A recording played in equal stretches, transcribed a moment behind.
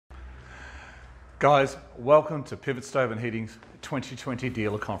Guys, welcome to Pivot Stove and Heating's 2020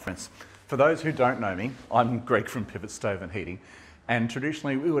 Dealer Conference. For those who don't know me, I'm Greg from Pivot Stove and Heating, and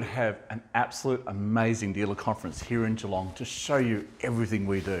traditionally we would have an absolute amazing dealer conference here in Geelong to show you everything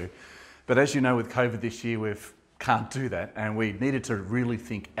we do. But as you know, with COVID this year, we can't do that, and we needed to really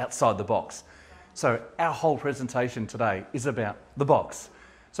think outside the box. So our whole presentation today is about the box.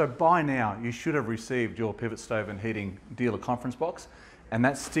 So by now, you should have received your Pivot Stove and Heating dealer conference box, and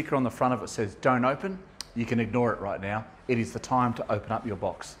that sticker on the front of it says, "Don't open." You can ignore it right now. It is the time to open up your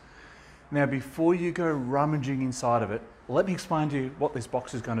box. Now, before you go rummaging inside of it, let me explain to you what this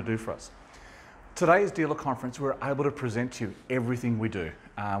box is going to do for us. Today's dealer conference, we're able to present to you everything we do.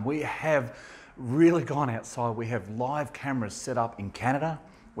 We have really gone outside. We have live cameras set up in Canada.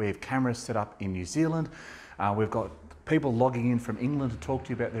 We have cameras set up in New Zealand. We've got people logging in from England to talk to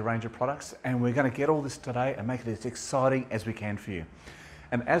you about their range of products, and we're going to get all this today and make it as exciting as we can for you.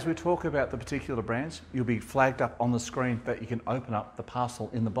 And as we talk about the particular brands, you'll be flagged up on the screen that you can open up the parcel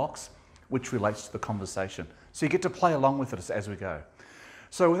in the box, which relates to the conversation. So you get to play along with it as we go.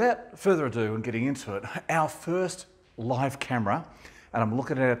 So without further ado and getting into it, our first live camera, and I'm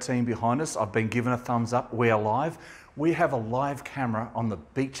looking at our team behind us, I've been given a thumbs up, we are live. We have a live camera on the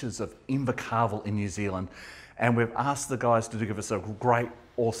beaches of Invercargill in New Zealand, and we've asked the guys to give us a great,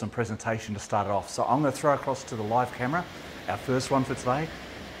 awesome presentation to start it off. So I'm going to throw across to the live camera, our first one for today.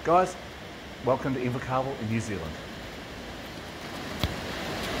 Guys, welcome to Invercargill in New Zealand.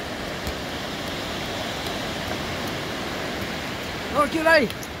 Oh,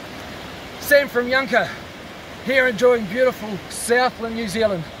 g'day! Sam from Yunca, here enjoying beautiful Southland, New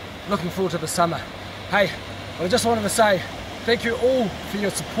Zealand. Looking forward to the summer. Hey, I just wanted to say thank you all for your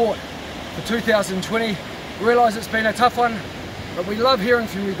support for 2020. Realise it's been a tough one, but we love hearing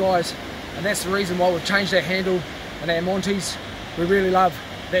from you guys, and that's the reason why we've changed our handle and our Monties. We really love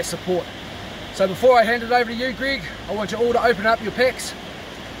that support. So before I hand it over to you, Greg, I want you all to open up your packs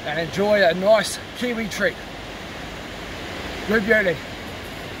and enjoy a nice Kiwi treat. Good beauty.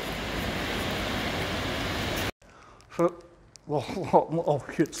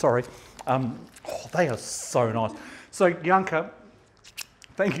 Sorry. They are so nice. So Yunca,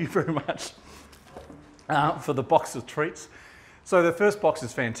 thank you very much for the box of treats. So the first box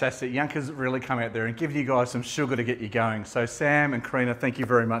is fantastic. Yunca's really come out there and give you guys some sugar to get you going. So Sam and Karina, thank you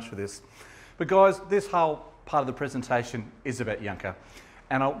very much for this. But guys, this whole part of the presentation is about Yunca.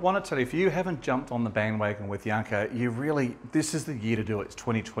 And I want to tell you, if you haven't jumped on the bandwagon with Yunca, this is the year to do it. It's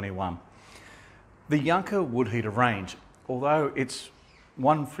 2021. The Yunca wood heater range, although it's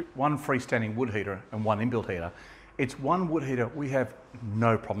one freestanding wood heater and one inbuilt heater, it's one wood heater we have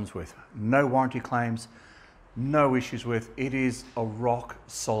no problems with, no warranty claims, no issues with. It is a rock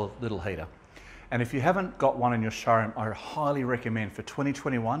solid little heater. And if you haven't got one in your showroom, I highly recommend for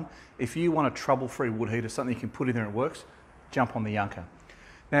 2021, if you want a trouble-free wood heater, something you can put in there and it works, jump on the Yunca.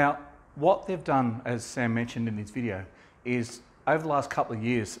 Now, what they've done, as Sam mentioned in his video, is over the last couple of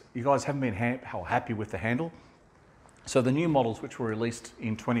years, you guys haven't been happy with the handle. So the new models, which were released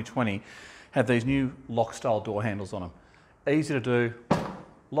in 2020, have these new lock-style door handles on them. Easy to do,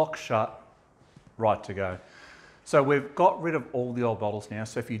 lock shut, right to go. So we've got rid of all the old models now.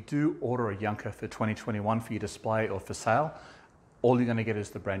 So if you do order a Yunca for 2021 for your display or for sale, all you're going to get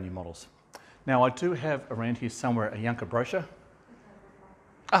is the brand new models. Now I do have around here somewhere a Yunca brochure.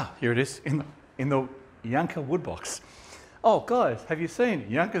 Ah, here it is in the Yunca wood box. Oh guys, have you seen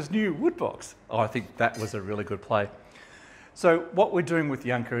Yunca's new wood box? Oh, I think that was a really good play. So what we're doing with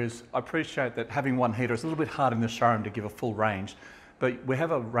Yunca is, I appreciate that having one heater is a little bit hard in the showroom to give a full range, but we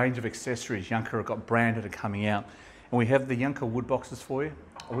have a range of accessories Yunca have got branded and coming out, and we have the Yunca wood boxes for you.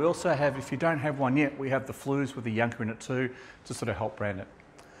 We also have, if you don't have one yet, we have the flues with the Yunca in it too, to sort of help brand it.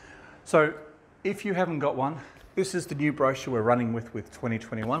 So if you haven't got one, this is the new brochure we're running with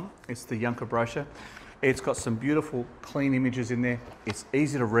 2021. It's the Yunca brochure. It's got some beautiful, clean images in there. It's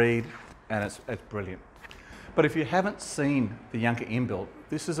easy to read, and it's brilliant. But if you haven't seen the Yunca inbuilt,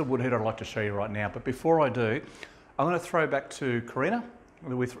 this is a wood heater I'd like to show you right now. But before I do, I'm going to throw back to Karina.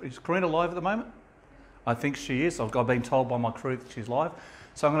 Is Karina live at the moment? I think she is. I've been told by my crew that she's live.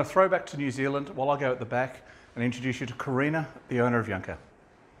 So I'm going to throw back to New Zealand while I go at the back and introduce you to Karina, the owner of Yunca.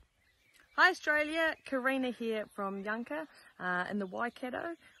 Hi Australia, Karina here from Yunca in the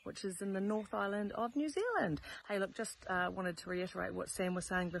Waikato, which is in the North Island of New Zealand. Hey look, just wanted to reiterate what Sam was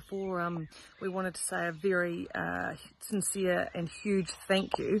saying before. We wanted to say a very sincere and huge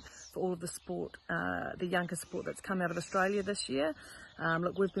thank you for all of the support, the Yunca support that's come out of Australia this year.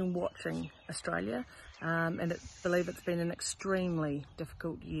 Look, we've been watching Australia and I believe it's been an extremely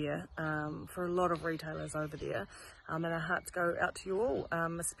difficult year for a lot of retailers over there. And our hearts go out to you all,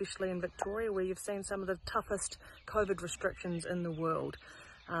 especially in Victoria, where you've seen some of the toughest COVID restrictions in the world.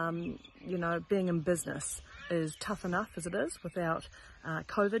 You know, being in business is tough enough as it is without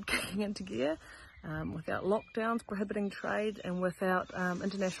COVID kicking into gear, without lockdowns prohibiting trade, and without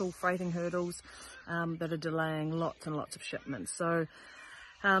international freighting hurdles that are delaying lots and lots of shipments. So,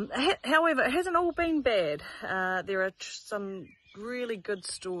 however, it hasn't all been bad. There are some really good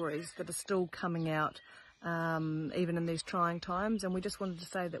stories that are still coming out, even in these trying times, and we just wanted to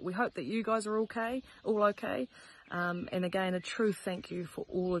say that we hope that you guys are all okay. And again, a true thank you for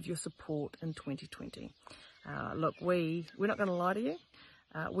all of your support in 2020. Look, we're not going to lie to you.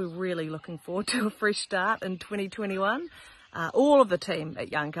 We're really looking forward to a fresh start in 2021. All of the team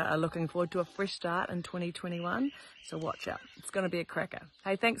at Yunca are looking forward to a fresh start in 2021. So watch out. It's going to be a cracker.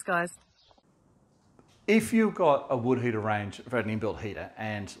 Hey, thanks guys. If you've got a wood heater range for an inbuilt heater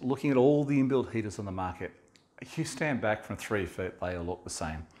and looking at all the inbuilt heaters on the market, if you stand back from 3 feet, they all look the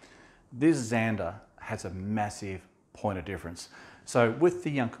same. This Xander has a massive point of difference. So with the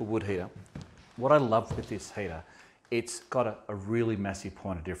Yunca wood heater, what I love with this heater, it's got a really massive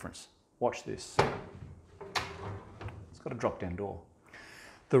point of difference. Watch this. It's got a drop down door.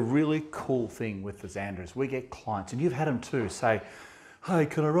 The really cool thing with the Xander is we get clients, and you've had them too, say, hey,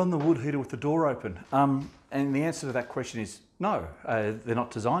 can I run the wood heater with the door open? And the answer to that question is no, they're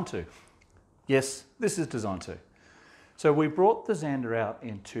not designed to. Yes, this is designed to. So we brought the Xander out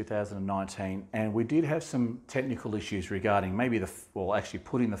in 2019, and we did have some technical issues regarding maybe actually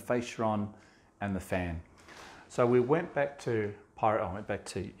putting the fascia on and the fan. So we went back to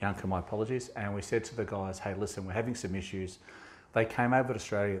Yunca, my apologies, and we said to the guys, hey, listen, we're having some issues. They came over to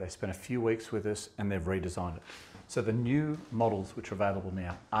Australia, they spent a few weeks with us, and they've redesigned it. So the new models which are available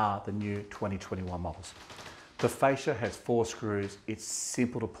now are the new 2021 models. The fascia has 4 screws, it's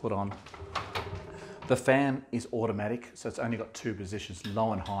simple to put on. The fan is automatic, so it's only got 2 positions,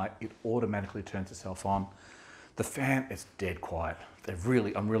 low and high. It automatically turns itself on. The fan is dead quiet.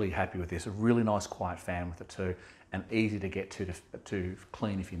 I'm really happy with this. A really nice quiet fan with it too, and easy to get to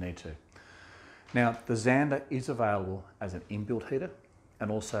clean if you need to. Now, the Xander is available as an inbuilt heater and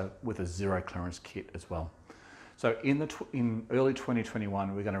also with a zero clearance kit as well. So in early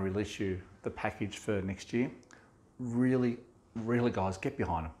 2021, we're going to release you the package for next year. Really guys, get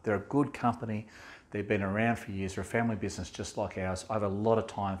behind them. They're a good company. They've been around for years. They're a family business just like ours. I have a lot of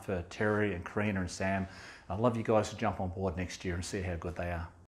time for Terry and Karina and Sam. I'd love you guys to jump on board next year and see how good they are.